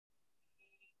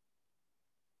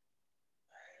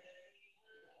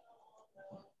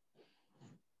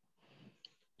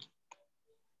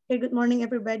Okay, good morning,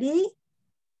 everybody.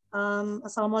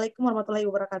 Assalamualaikum warahmatullahi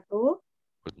wabarakatuh.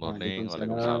 Good morning.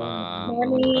 Waalaikumsalam. Waalaikumsalam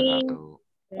warahmatullahi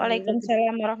wabarakatuh.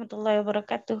 Waalaikumsalam warahmatullahi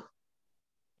wabarakatuh.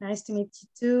 Nice to meet you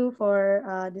too for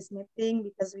this meeting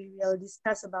because we will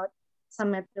discuss about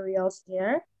some materials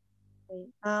here.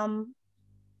 Okay.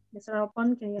 Mr.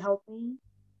 Alpon, can you help me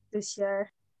to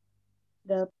share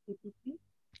the PPT?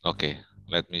 Okay,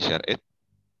 let me share it.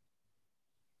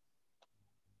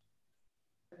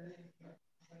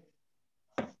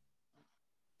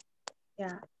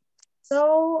 Yeah.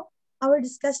 So our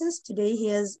discussions today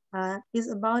is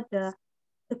about the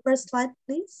first slide,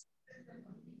 please.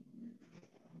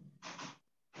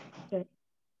 Okay.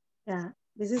 Yeah.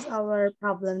 This is our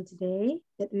problem today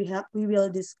that we will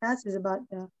discuss is about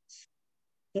the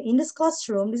in this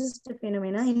classroom. This is the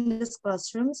phenomena in this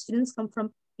classroom. Students come from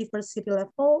diversity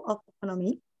level of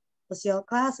economic, social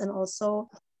class, and also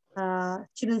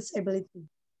students' ability.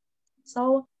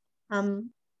 So,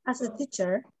 as a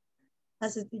teacher,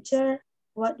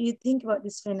 what do you think about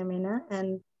this phenomena?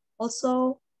 And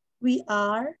also, we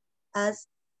are as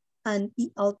an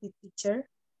ELT teacher,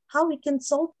 how we can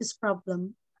solve this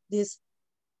problem? This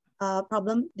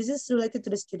is related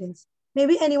to the students.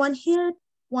 Maybe anyone here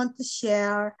want to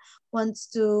share, wants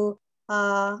to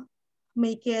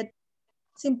make it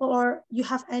simple, or you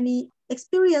have any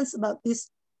experience about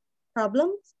this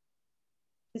problem?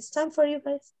 It's time for you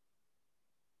guys.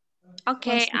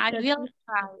 Okay, I will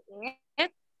try it.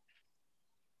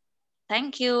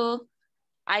 Thank you.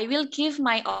 I will give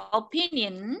my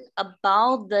opinion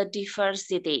about the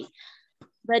diversity.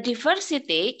 The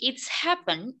diversity, it's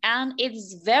happened and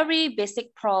it's very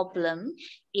basic problem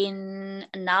in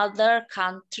another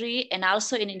country and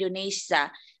also in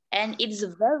Indonesia. And it's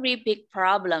a very big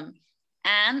problem.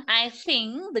 And I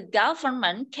think the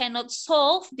government cannot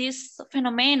solve this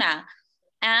phenomena.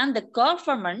 And the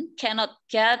government cannot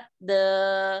get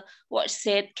the,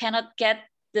 cannot get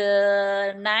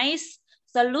the nice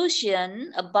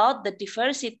solution about the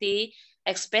diversity,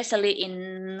 especially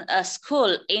in a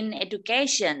school, in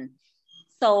education.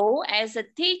 So as a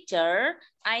teacher,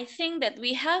 I think that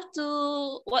we have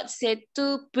to,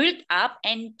 to build up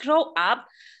and grow up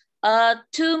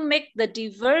to make the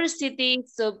diversity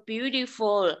so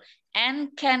beautiful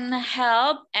and can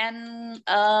help and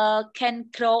can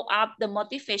grow up the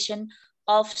motivation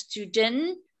of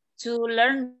students to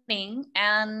learning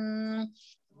and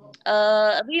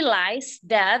realize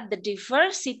that the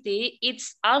diversity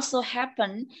it's also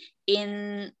happen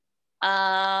in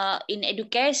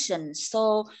education.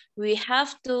 So we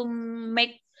have to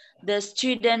make the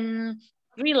student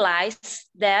realize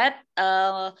that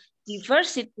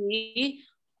diversity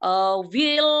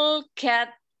will get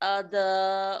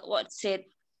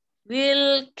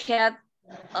will get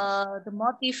the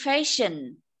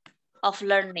motivation of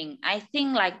learning. I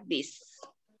think like this.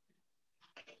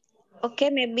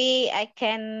 Okay, maybe I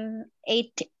can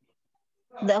aid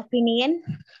the opinion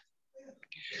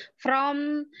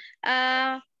from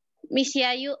Miss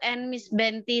Yayu and Miss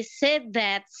Benti said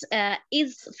that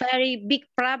it's very big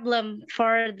problem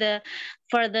for the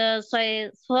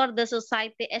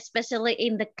society, especially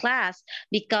in the class,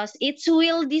 because it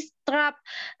will disrupt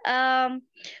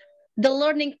the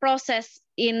learning process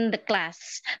in the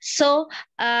class. So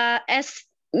as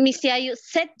Miss Yayu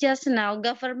said just now,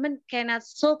 government cannot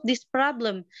solve this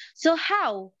problem. So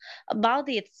how about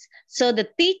it? So the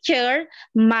teacher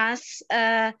must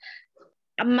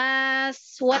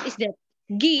must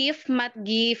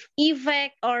give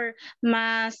effect or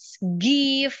must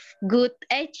give good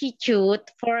attitude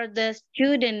for the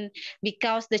student,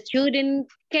 because the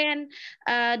student can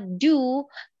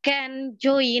can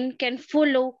join, can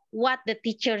follow what the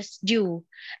teachers do.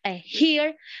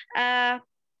 Here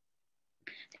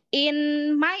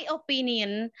in my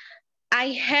opinion,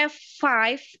 I have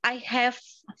five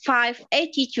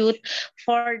attitude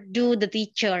for do the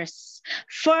teachers.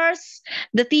 First,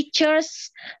 the teachers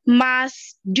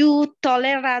must do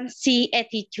tolerancy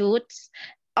attitudes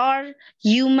or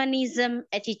humanism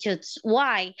attitudes.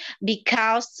 Why?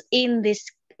 Because in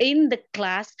the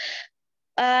class,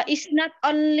 it's not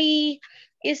only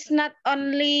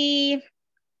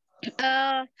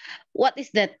what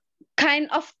is that kind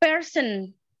of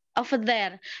person over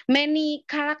there, many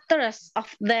characters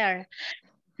of there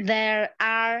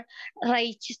are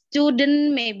rich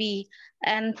student maybe,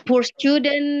 and poor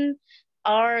student,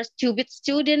 or stupid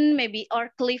student maybe,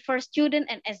 or clever student,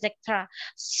 and etc.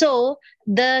 So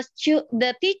the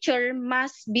teacher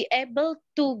must be able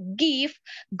to give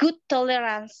good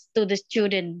tolerance to the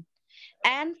student.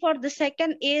 And for the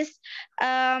second is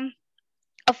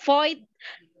avoid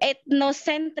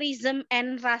ethnocentrism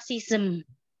and racism.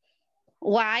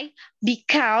 Why?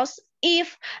 Because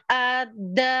if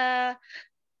the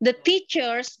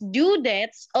teachers do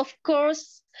that, of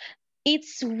course, it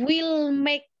will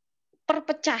make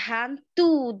perpecahan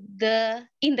to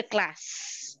in the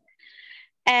class,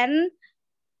 and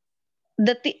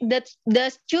the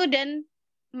student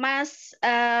must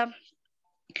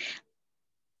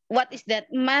what is that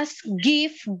must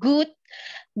give good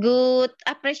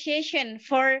appreciation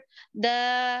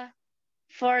the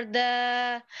for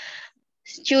the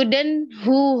student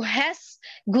who has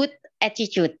good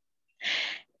attitude.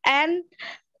 And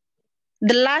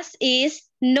the last is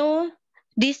no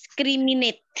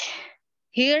discriminate.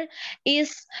 Here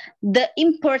is the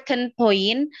important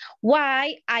point.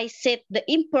 Why I said the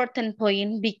important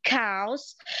point?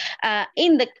 Because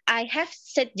in the I have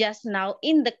said just now,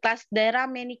 in the class there are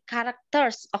many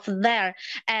characters of there,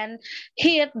 and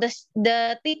here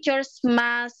the teachers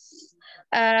must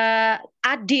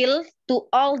adil to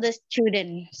all the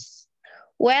students.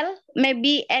 Well,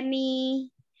 maybe any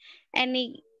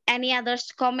others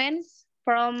comments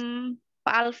from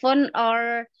Pak Alfon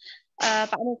or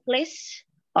Pak Muklis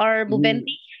or Bu Me,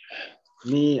 Benti?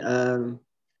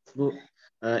 Bu,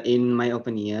 in my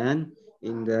opinion,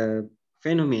 in the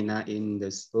phenomena in the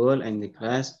school and the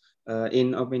class,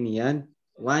 in opinion,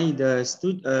 why the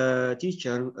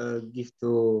teacher give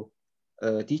to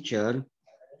teacher,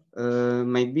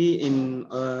 maybe in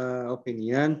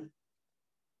opinion,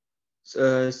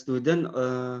 student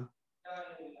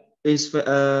is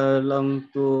long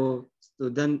to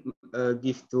student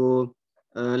give to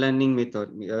learning method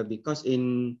because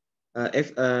in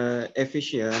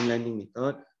efficient learning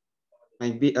method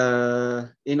maybe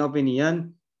in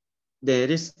opinion there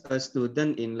is a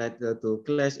student in like to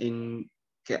class in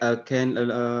can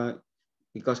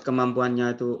because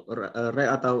kemampuannya itu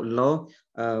right atau low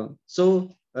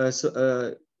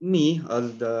me or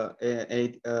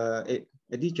the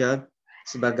teacher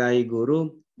sebagai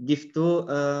guru give to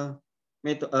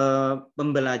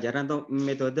pembelajaran atau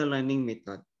metode learning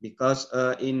method because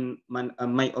in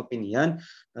my opinion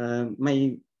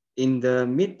my in the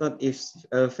method if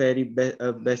very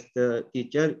best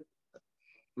teacher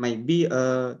might be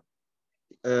a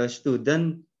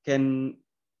student can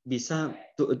bisa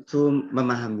to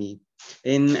memahami.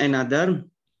 In another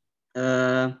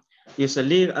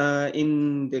usually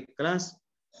in the class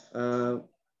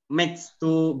makes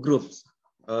two groups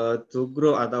to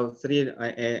grow atau three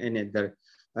another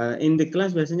in the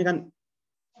class biasanya kan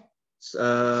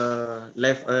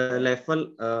level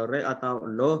right atau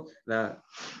low lah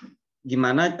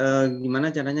gimana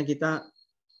caranya kita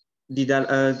di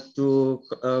to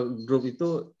group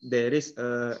itu there is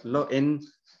low and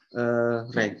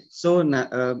rank so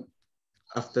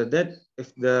after that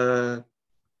if the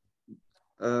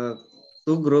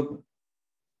two group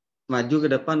maju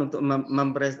ke depan untuk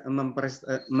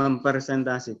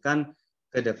mempresentasikan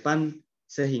ke depan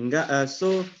sehingga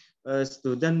so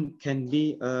student can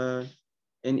be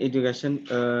in education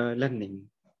learning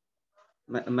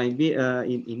maybe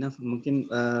enough mungkin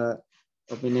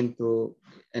opinion to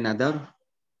another.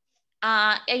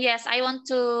 Yes, I want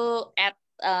to add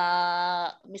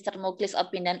Mr. Muklis'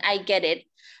 opinion. I get it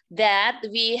that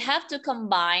we have to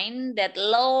combine that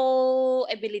low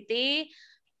ability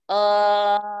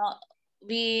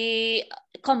we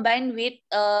combine with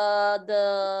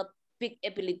the big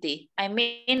ability. I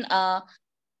mean,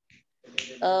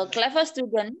 clever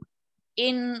student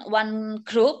in one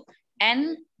group,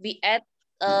 and we add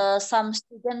some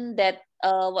student that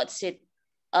what's it,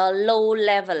 low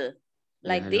level,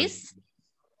 like this.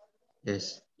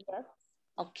 Yes. Yes.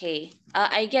 Okay.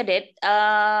 I get it.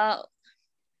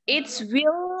 It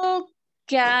will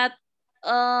get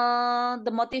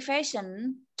the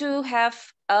motivation to have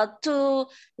two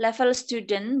level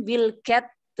student will get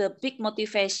the big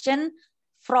motivation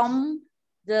from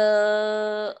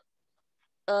the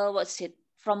what's it,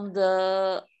 from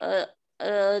the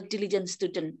diligent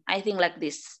student. I think like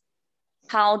this.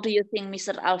 How do you think,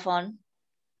 Mr. Alphon?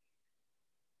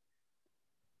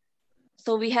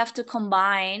 So we have to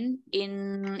combine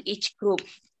in each group,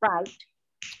 right?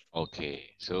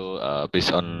 Okay, so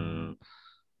based on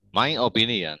my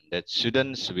opinion, that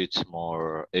students with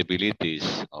more abilities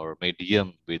or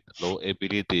medium with low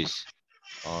abilities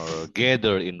or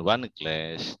gather in one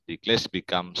class, the class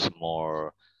becomes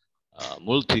more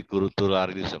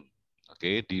multiculturalism.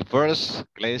 Okay, diverse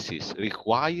classes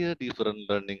require different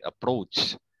learning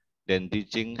approach than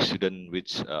teaching students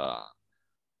with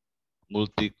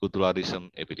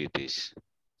multiculturalism abilities.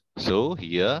 So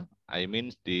here, I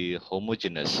mean the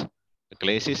homogeneous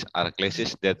classes are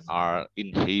classes that are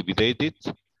inhabited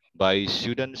by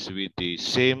students with the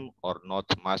same or not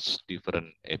much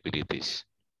different abilities.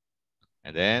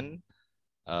 And then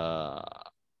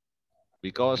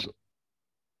because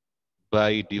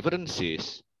by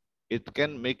differences, it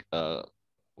can make a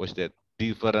what's that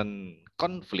different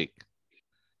conflict,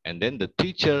 and then the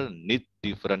teacher need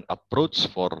different approach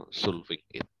for solving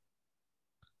it.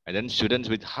 And then students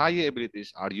with higher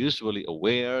abilities are usually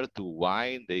aware to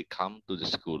why they come to the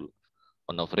school.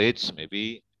 On average,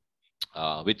 maybe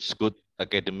with good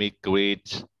academic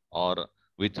grades or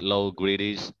with low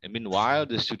grades. And meanwhile,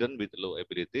 the student with low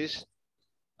abilities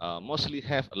mostly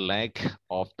have a lack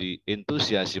of the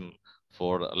enthusiasm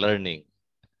for learning.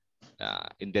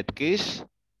 In that case,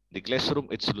 the classroom,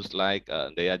 it looks like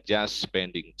they are just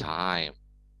spending time,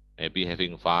 maybe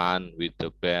having fun with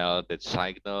the bell that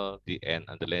signal the end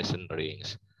and the lesson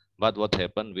rings. But what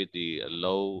happened with the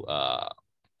low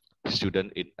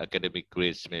student in academic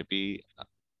grades? Maybe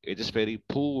it is very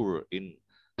poor in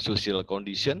social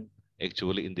condition,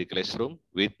 actually in the classroom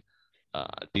with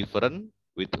different,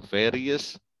 with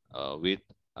various, with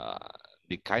uh,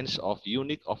 the kinds of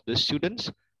unique of the students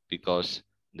because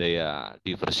they are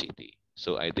diversity.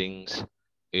 So I think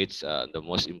it's the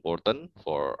most important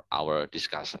for our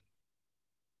discussion.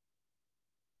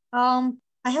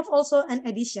 I have also an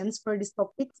additions for this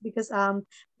topics because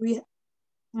we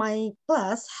my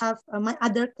class have my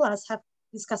other class have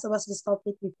discussed about this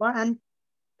topic before, and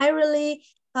I really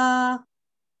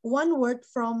one word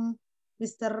from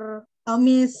Mr.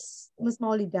 Miss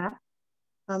Maulida.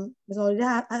 Miss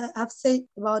Maulida have said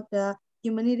about the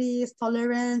humanities,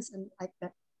 tolerance, and like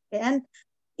that. Okay, and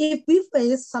if we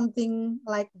face something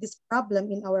like this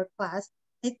problem in our class,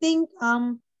 I think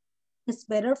it's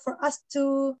better for us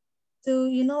to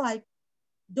like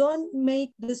don't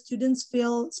make the students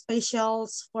feel special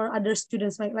for other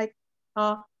students like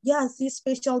yeah, she's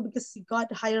special because she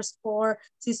got higher score,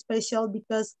 she's special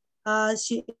because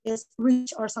she is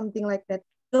rich or something like that.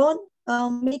 Don't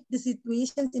make the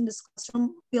situations in this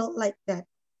classroom feel like that.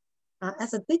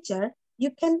 As a teacher, you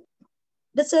can,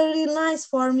 that's really nice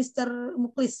for Mr.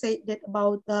 Muklis say that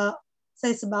about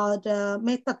says about the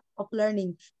method of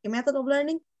learning. The method of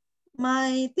learning,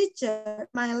 my teacher,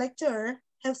 my lecturer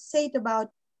have said about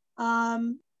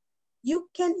um, you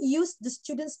can use the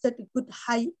students that good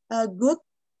high good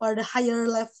or the higher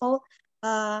level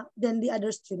than the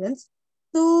other students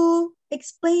to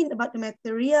explain about the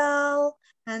material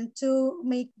and to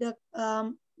make the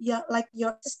yeah, like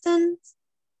your assistant.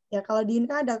 Ya kalau di ini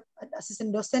kan ada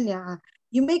asisten dosen ya.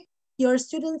 You make your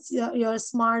students, your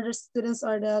smarter students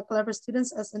or the clever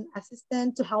students as an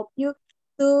assistant to help you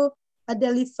to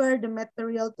deliver the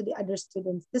material to the other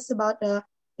students. This about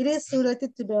it is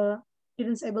related to the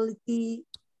students' ability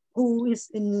who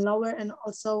is in lower and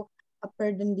also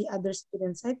upper than the other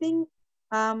students. I think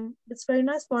it's very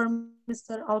nice for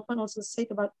Mr. Alfan also said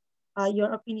about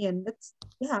your opinion. That's,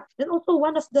 yeah, that's also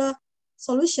one of the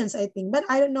solutions, I think. But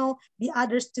I don't know the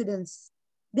other students,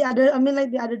 the other, I mean,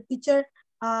 like the other teacher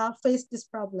face this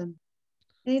problem.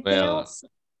 Anything Well, else?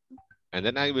 and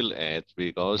then I will add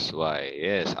because why?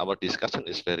 Yes, our discussion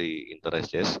is very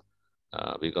interesting.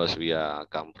 Because we are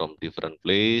come from different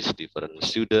place, different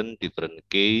student, different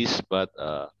case, but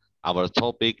our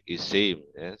topic is same.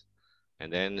 Yes, and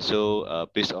then so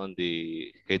based on the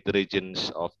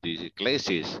heterogeneous of the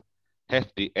classes,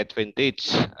 have the advantage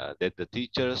that the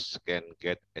teachers can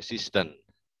get assistant.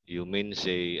 You mean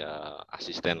say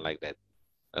assistant like that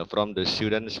from the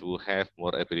students who have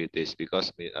more abilities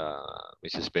because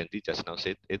Mrs. Benti just now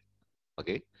said it.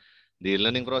 Okay, the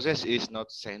learning process is not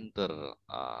centered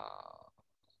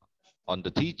on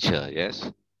the teacher. Yes,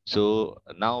 so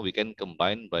now we can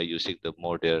combine by using the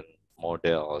modern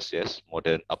models. Yes,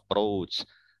 modern approach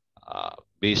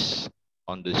based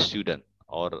on the student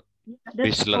or Yeah,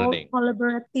 based that's called learning.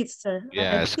 collaborative, sir. I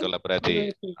Yes, think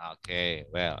collaborative. collaborative. Okay,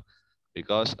 well,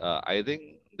 because I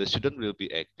think the student will be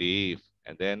active,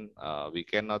 and then we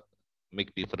cannot make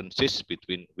differences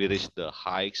between where is the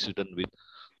high student with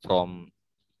from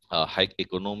high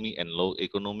economy and low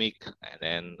economic, and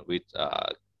then with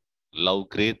low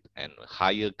grade and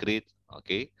higher grade.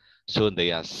 Okay, so they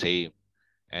are same.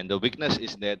 And the weakness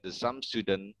is that the some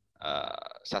student,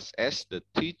 such as the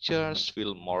teachers,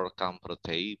 feel more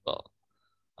comfortable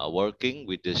working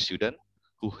with the student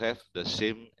who have the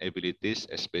same abilities,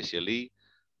 especially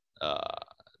uh,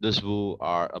 those who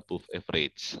are above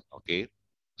average. Okay,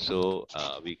 so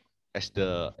we, as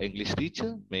the English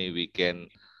teacher, maybe we can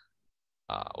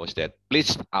was that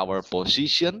place our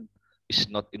position is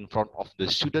not in front of the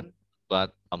student,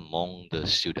 but among the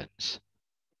students.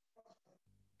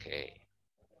 Okay,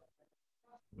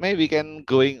 maybe we can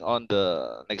going on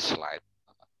the next slide.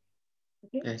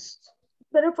 Okay, Yes.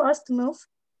 better for us to move.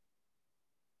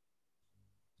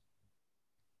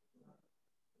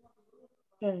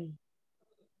 Okay.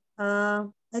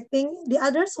 I think the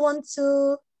others want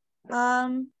to,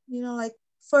 like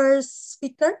first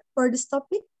speaker for this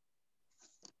topic.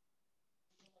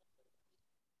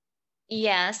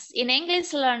 Yes, in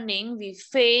English learning, we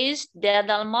face that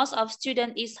the most of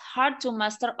students is hard to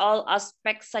master all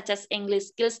aspects such as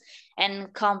English skills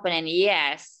and component.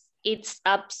 Yes, it's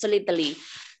absolutely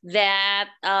that.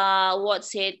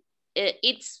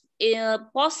 It's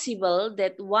possible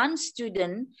that one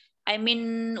student, I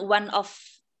mean, one of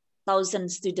 1,000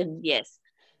 students. Yes,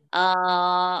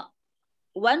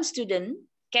 one student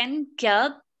can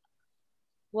get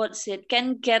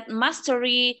can get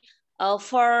mastery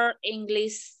for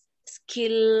English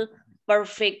skill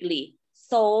perfectly.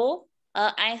 So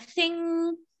I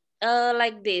think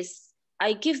like this.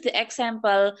 I give the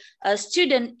example,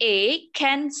 student A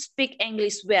can speak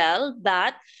English well,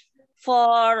 but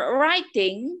for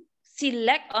writing, she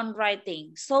lack on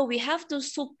writing. So we have to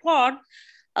support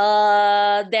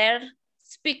their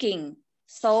speaking.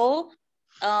 So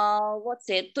to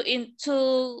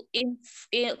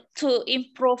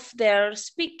improve their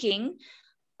speaking,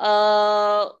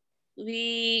 uh,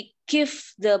 we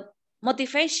give the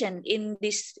motivation in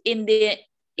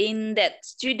that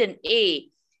student A,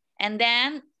 and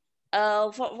then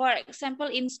for example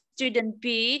in student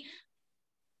B,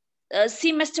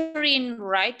 she mastery in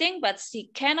writing, but she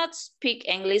cannot speak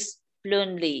English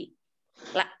fluently.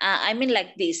 I mean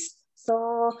like this.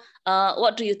 So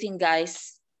what do you think,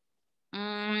 guys?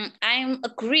 I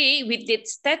agree with that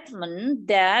statement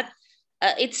that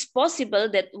it's possible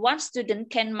that one student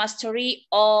can mastery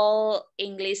all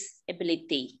English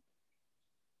ability.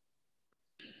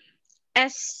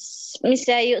 As Miss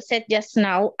Ayu said just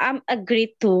now, I'm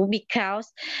agree too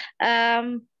because,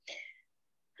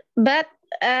 but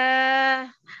uh,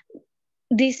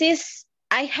 this is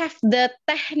I have the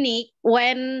technique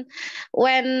when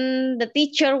the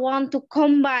teacher want to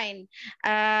combine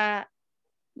but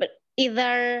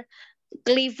either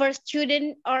clever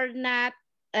student or not,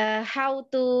 how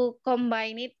to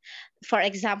combine it. For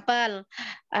example,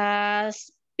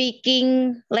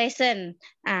 speaking lesson.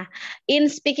 In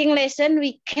speaking lesson,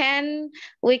 we can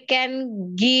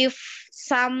give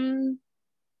some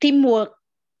teamwork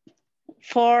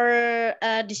for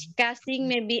discussing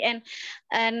maybe, and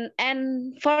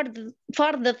for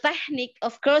the technique,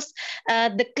 of course,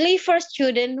 the clever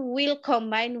student will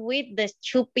combine with the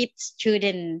stupid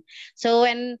student. So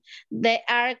when they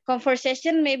are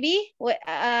conversation, maybe we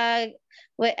are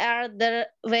the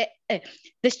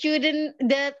student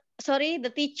the sorry the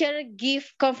teacher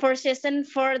give conversation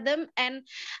for them, and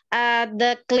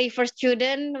the clever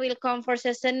student will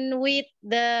conversation with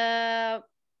the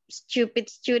stupid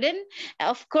student.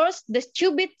 Of course the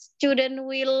stupid student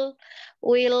will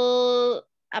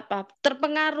apa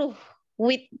terpengaruh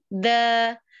with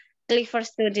the clever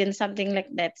student, something like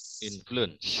that.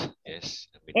 Influence. Yes.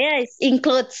 I mean, Yes,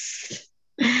 includes.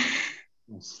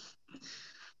 Yes.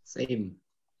 Same.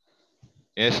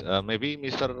 yes. Maybe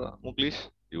Mr. Muklis,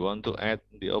 you want to add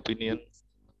the opinion?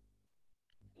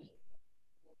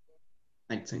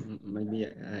 I think maybe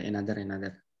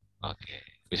another. Okay.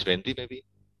 Miss Benti, maybe.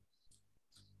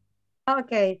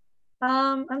 Okay.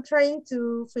 I'm trying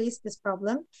to face this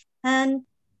problem, and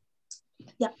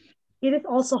yeah, it is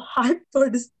also hard for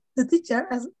the teacher,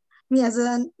 as me as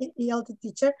an ELT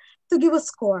teacher, to give a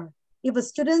score. If a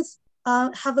students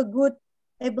have a good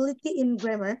ability in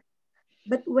grammar,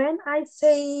 but when I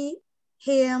say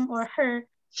him or her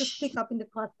to speak up in the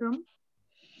classroom,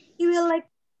 he will like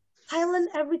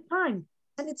silent every time,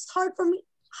 and it's hard for me.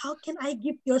 How can I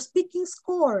give your speaking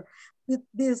score with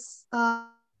these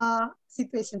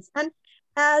situations? And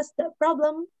as the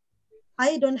problem,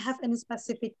 I don't have any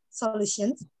specific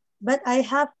solutions, but I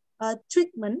have a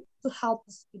treatment to help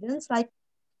the students. Like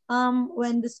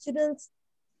when the students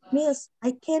miss,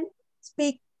 I can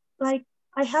speak like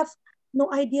I have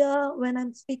no idea when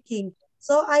I'm speaking.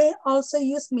 So I also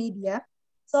use media.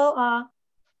 So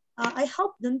I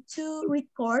help them to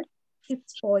record his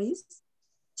voice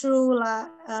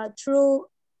through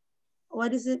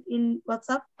what is it in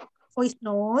WhatsApp, voice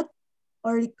note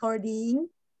or recording,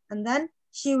 and then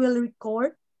she will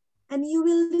record and you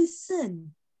will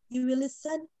listen. You will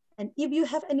listen, and if you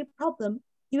have any problem,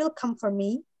 you will come for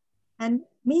me and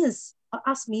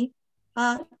ask me,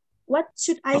 what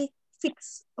should I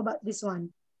fix about this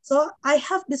one? So I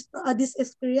have this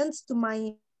experience to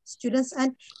my students,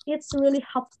 and it's really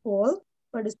helpful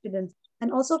for the students,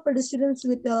 and also for the students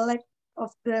with the lack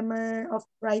of grammar, of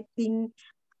writing,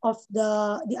 of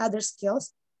the other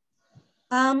skills.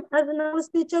 As an English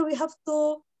teacher, we have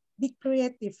to be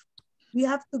creative. We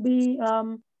have to be,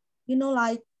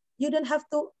 like, you don't have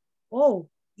to, oh,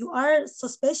 you are so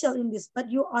special in this, but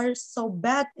you are so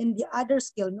bad in the other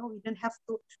skill. No, we don't have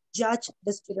to judge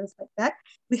the students like that.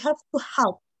 We have to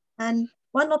help. And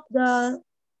one of the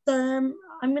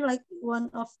like one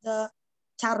of the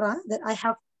cara that I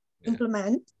have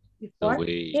implement The before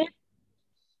is, way.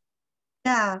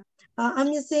 I'm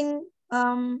using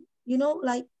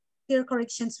like peer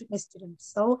corrections with my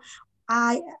students. So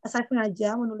saya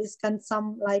sengaja menuliskan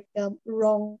some like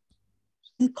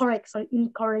incorrect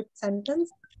sentence,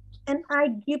 and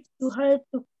I give to her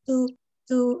to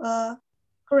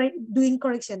doing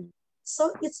correction. So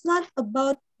it's not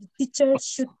about the teacher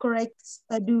should correct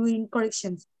doing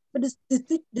corrections, but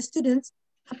the students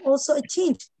have also a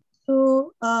change to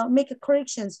make a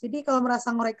corrections. Jadi kalau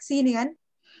merasa ngoreksi ini kan,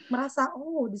 merasa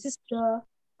oh this is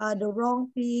the wrong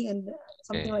thing and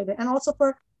something like that. And also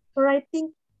for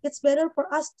writing, it's better for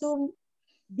us to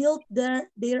build their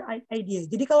idea.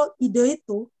 Jadi kalau ide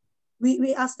itu,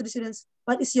 we ask the students,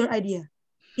 what is your idea?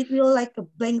 It will like a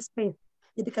blank space.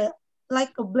 Jadi kayak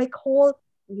like a black hole,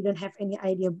 we don't have any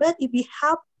idea. But if we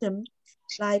help them,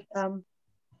 like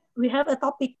we have a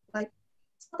topic, like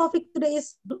topic today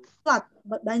is flood,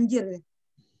 but banjir.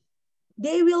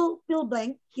 They will fill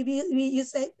blank if you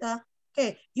say,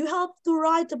 okay, you have to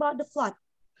write about the flood.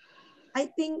 I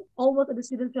think almost the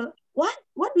students will,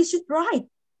 what we should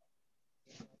write?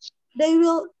 They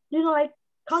will, like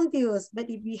confused.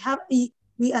 But if we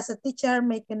as a teacher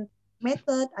make a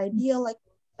method, idea, like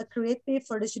a creative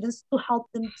for the students to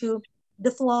help them to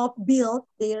develop, build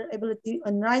their ability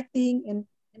on writing and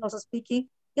also speaking,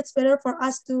 it's better for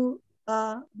us to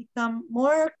become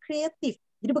more creative.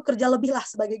 Jadi bekerja lebih lah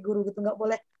sebagai guru gitu, nggak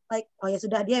boleh like oh ya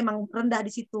sudah dia emang rendah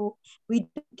di situ. We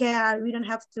don't care, we don't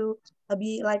have to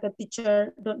be like a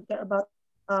teacher, don't care about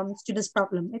students'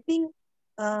 problem. I think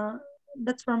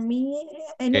that's from me.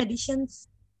 Any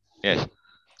additions? Yes.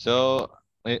 So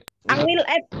I will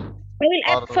add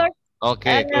first.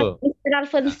 Okay, go. Mr.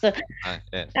 Alfonso.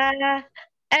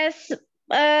 As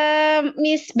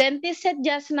Miss Benti said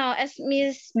just now, as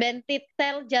Miss Benti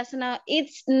tell just now,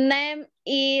 its name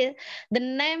is the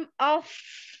name of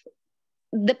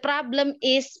the problem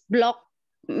is block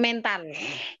mental.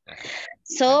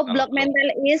 So block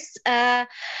mental is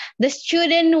the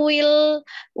student will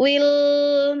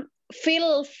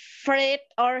feel afraid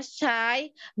or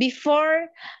shy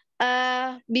before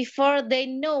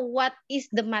they know what is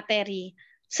the materi.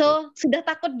 So sudah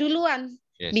takut duluan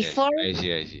before I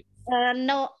see.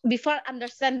 Before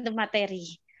understand the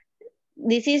materi.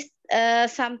 This is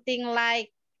something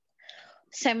like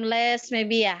shameless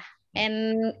maybe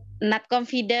and not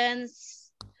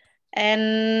confidence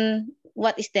and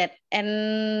what is that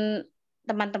and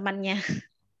teman-temannya.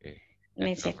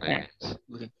 Okay.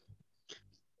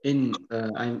 In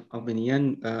I'm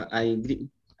opinion, I agree.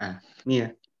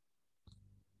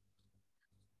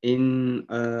 In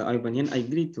our opinion, I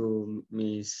agree to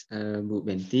Miss Bu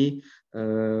Benti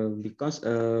because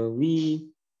we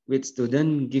with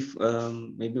student give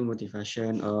maybe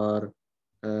motivation or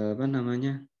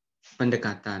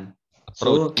pendekatan.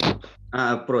 So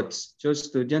approach. So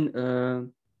student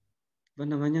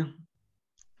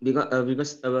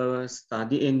because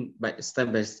study in by step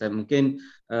mungkin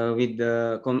with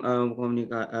the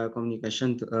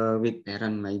communication with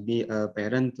parent, maybe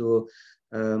parent to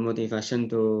motivation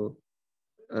to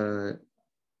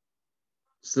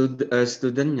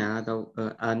studentnya atau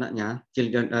anaknya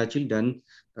children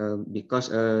because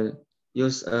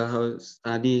use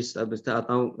studies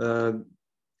atau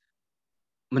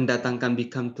mendatangkan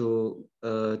become to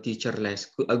teacher less,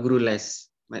 guru less.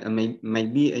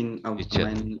 Maybe in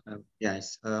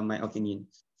my opinion.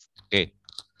 Okay,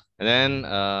 and then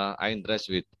I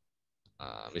interest with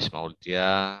Miss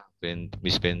Maudia,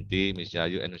 Miss Benti, Miss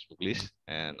Yayu, and Miss Buklis,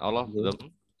 and all of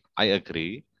them. I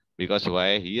agree because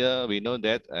why here we know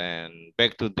that, and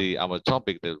back to our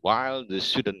topic, that while the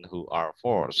students who are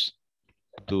forced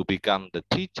to become the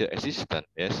teacher assistant,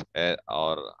 yes,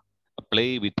 or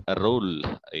play with a role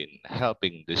in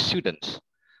helping the students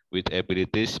with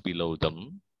abilities below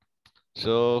them,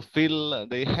 so feel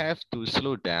they have to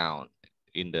slow down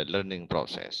in the learning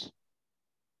process,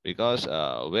 because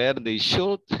where they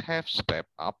should have stepped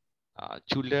up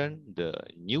to learn the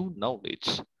new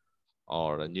knowledge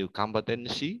or a new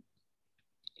competency,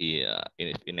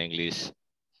 in English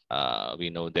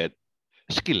we know that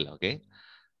skill. Okay,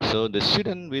 so the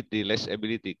student with the less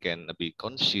ability can be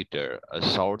considered a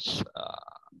source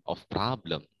of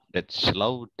problem that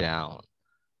slow down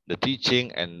the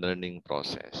teaching and learning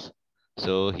process.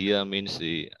 So here means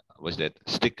that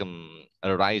stigma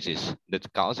arises that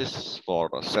causes for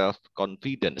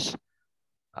self-confidence,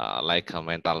 like a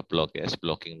mental block, yes,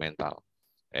 blocking mental.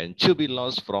 and to be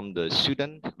lost from the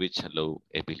student with low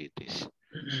abilities.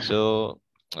 So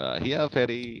here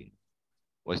very,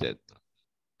 what's that?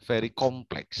 Very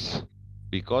complex,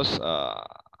 because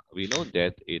we know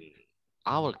that in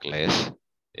our class,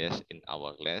 yes, in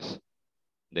our class,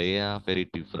 they are very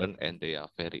different and they are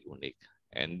very unique.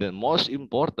 And the most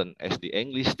important, as the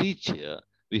English teacher,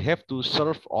 we have to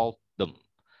serve all of them.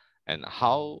 And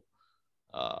how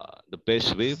the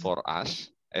best way for us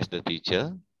as the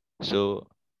teacher? So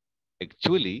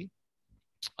actually,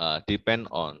 depend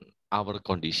on our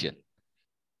condition.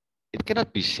 It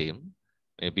cannot be same.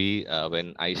 Maybe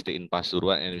when I stay in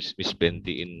Pasuruan and Miss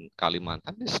Benti in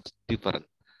Kalimantan, it's different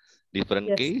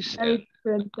Yes, case, and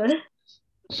very different, sir.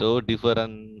 so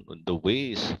different the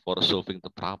ways for solving the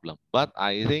problem. But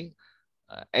I think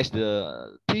as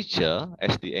the teacher,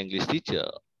 as the English teacher,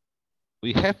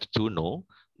 we have to know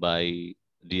by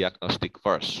diagnostic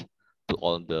first to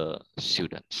all the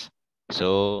students.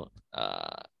 So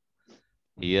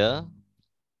here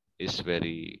is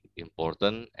very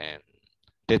important and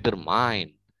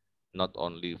determine not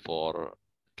only for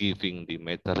giving the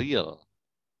material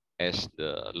as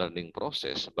the learning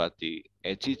process, but the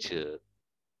attitude,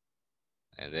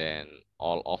 and then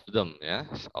all of them,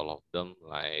 yes, all of them,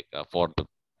 like for the,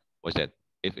 what's that?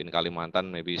 If in Kalimantan,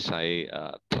 maybe say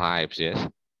tribes, yes.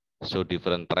 So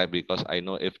different tribe, because I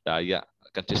know if Dayak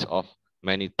consists of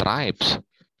many tribes,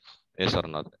 yes or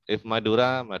not. If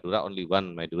Madura, Madura only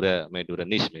one,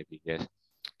 Maduranese maybe, yes.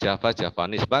 Java,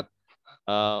 Javanese, but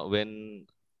when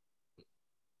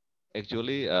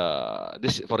actually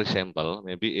this, for example,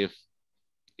 maybe if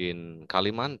in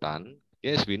Kalimantan,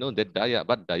 yes, we know that Dayak,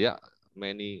 but Dayak So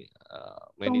many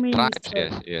many, tribes, sir.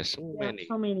 yes, yes, Yeah, so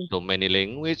many. so many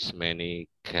language,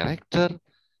 many character,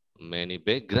 many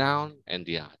background, and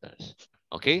the others.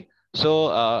 Okay,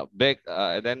 so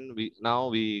then we now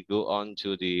we go on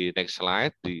to the next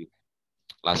slide, the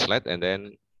last slide, and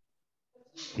then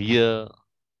here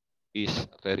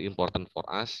is very important for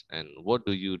us. And what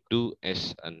do you do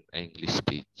as an English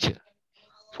teacher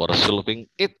for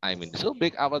solving it? I mean, so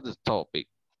big about the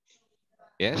topic.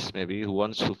 Yes, maybe who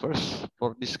wants to first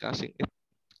for discussing it,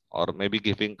 or maybe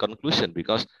giving conclusion,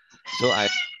 because so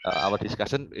our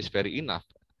discussion is very enough.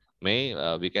 May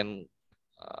we can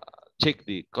check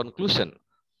the conclusion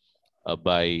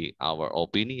by our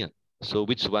opinion. So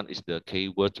which one is the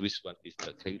keyword? Which one is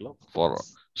the keylog for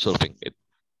solving it?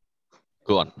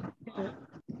 Go on. Yeah.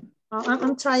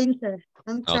 I'm trying, sir.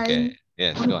 I'm Okay. trying,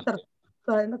 Yes, go on. Mr.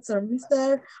 Sorry, not sir,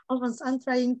 Mr. Alphonse. I'm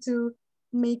trying to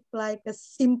make like a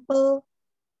simple,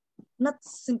 not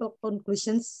simple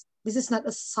conclusions. This is not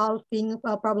a solving,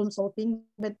 problem solving,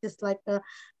 but just like a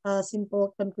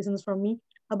simple conclusions from me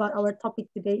about our topic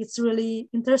today. It's really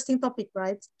interesting topic,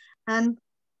 right? And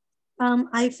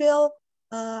I feel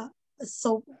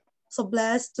so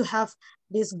blessed to have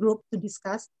this group to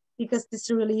discuss, because this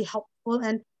is really helpful.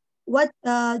 And what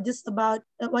just about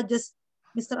what just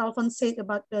Mr. Alphonse said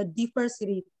about the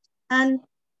diversity, and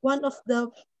one of the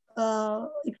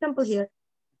example here,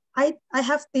 I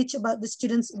have teach about the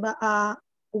students about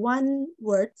one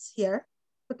words here,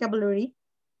 vocabulary,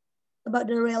 about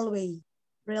the railway.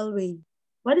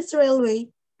 What is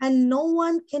railway? And no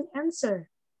one can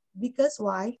answer, because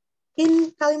why?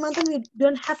 In Kalimantan we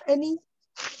don't have any,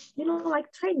 like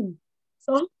train,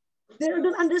 so they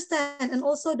don't understand. And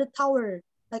also the tower,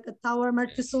 like a tower Yes.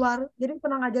 mercusuar. Jadi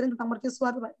pernah ngajarin tentang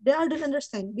mercusuar, but they don't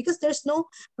understand because there's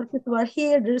no mercusuar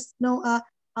here. There's no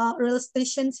rail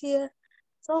stations here.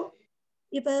 So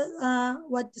if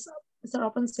what Mr.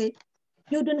 Open said,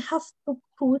 you don't have to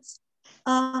put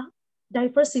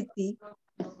diversity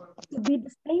to be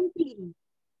the same thing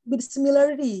with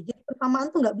similarity. Jadi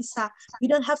persamaan tuh nggak bisa. We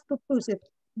don't have to push it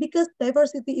because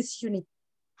diversity is unique.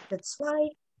 That's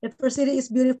why diversity is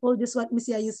beautiful. Just what Miss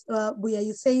Yayu, Bu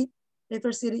Yayu say.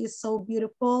 Diversity is so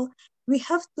beautiful. We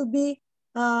have to be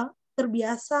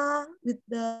terbiasa with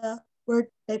the word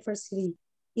diversity.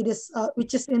 It is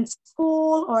which is in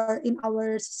school or in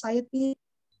our society.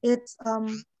 It's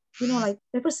like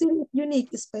diversity is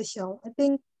unique, is special. I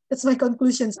think that's my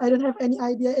conclusions. I don't have any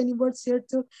idea, any words here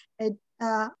to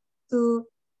uh, to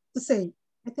to say.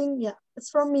 I think yeah, it's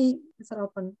from me, Mr.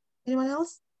 Open. Anyone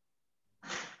else?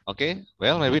 Okay.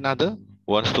 Well, maybe another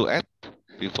wants to add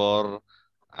before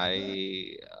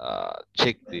I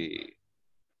check the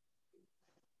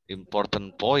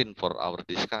important point for our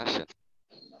discussion.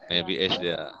 Yeah. Maybe as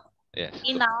the, yes.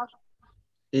 Enough.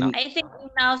 Now, In I think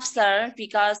enough, sir,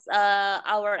 because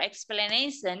our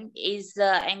explanation is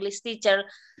English teacher.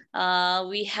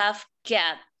 We have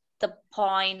get the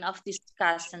point of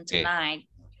discussion okay. tonight.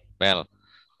 Well,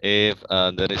 if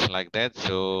there is like that,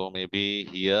 so maybe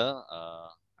here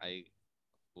I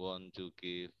want to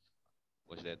give,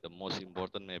 was that the most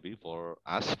important maybe for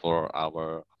us for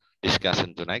our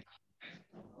discussion tonight.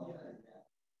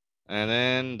 And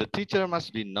then the teacher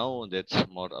must be known that's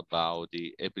more about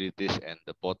the abilities and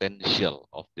the potential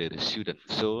of their students.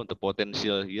 So the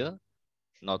potential here,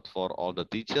 not for all the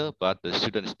teacher, but the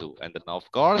students too. And then of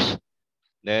course,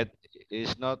 that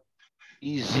is not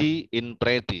easy in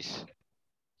practice,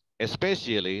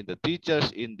 especially the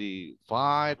teachers in the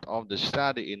fight of the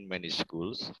study in many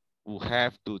schools who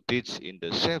have to teach in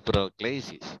the several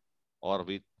classes or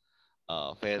with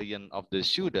variant of the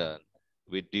student,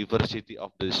 with diversity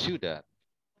of the student.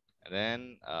 And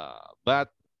then, but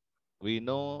we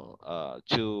know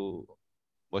to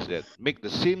what's that make the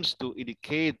seems to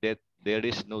indicate that there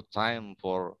is no time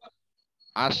for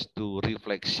us to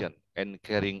reflection and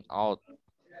carrying out.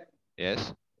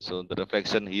 Yes, so the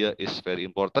reflection here is very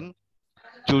important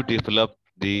to develop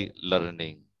the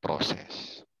learning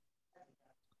process.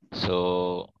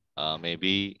 So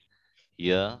maybe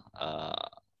here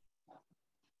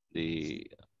the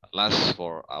last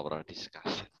for our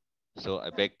discussion. So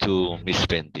I beg to Miss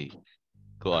Benty.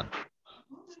 Go on.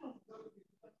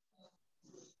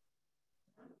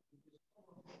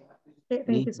 Okay,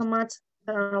 thank you so much,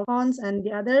 Alphonse and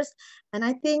the others. And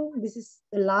I think this is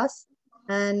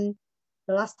and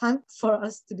the last time for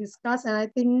us to discuss. And I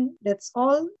think that's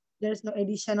all. There's no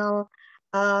additional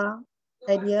uh,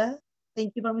 idea.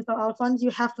 Thank you, Mr. Alphonse.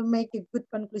 You have to make a good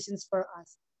conclusions for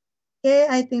us. Okay,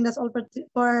 I think that's all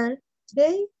for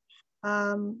today.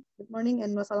 Good morning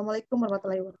and wassalamualaikum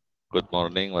warahmatullahi wabarakatuh. Good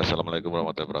morning. Wassalamualaikum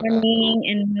warahmatullahi Good morning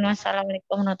wabarakatuh. and wassalamualaikum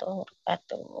warahmatullahi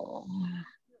wabarakatuh.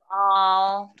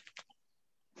 Oh.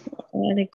 Waalaikumsalam.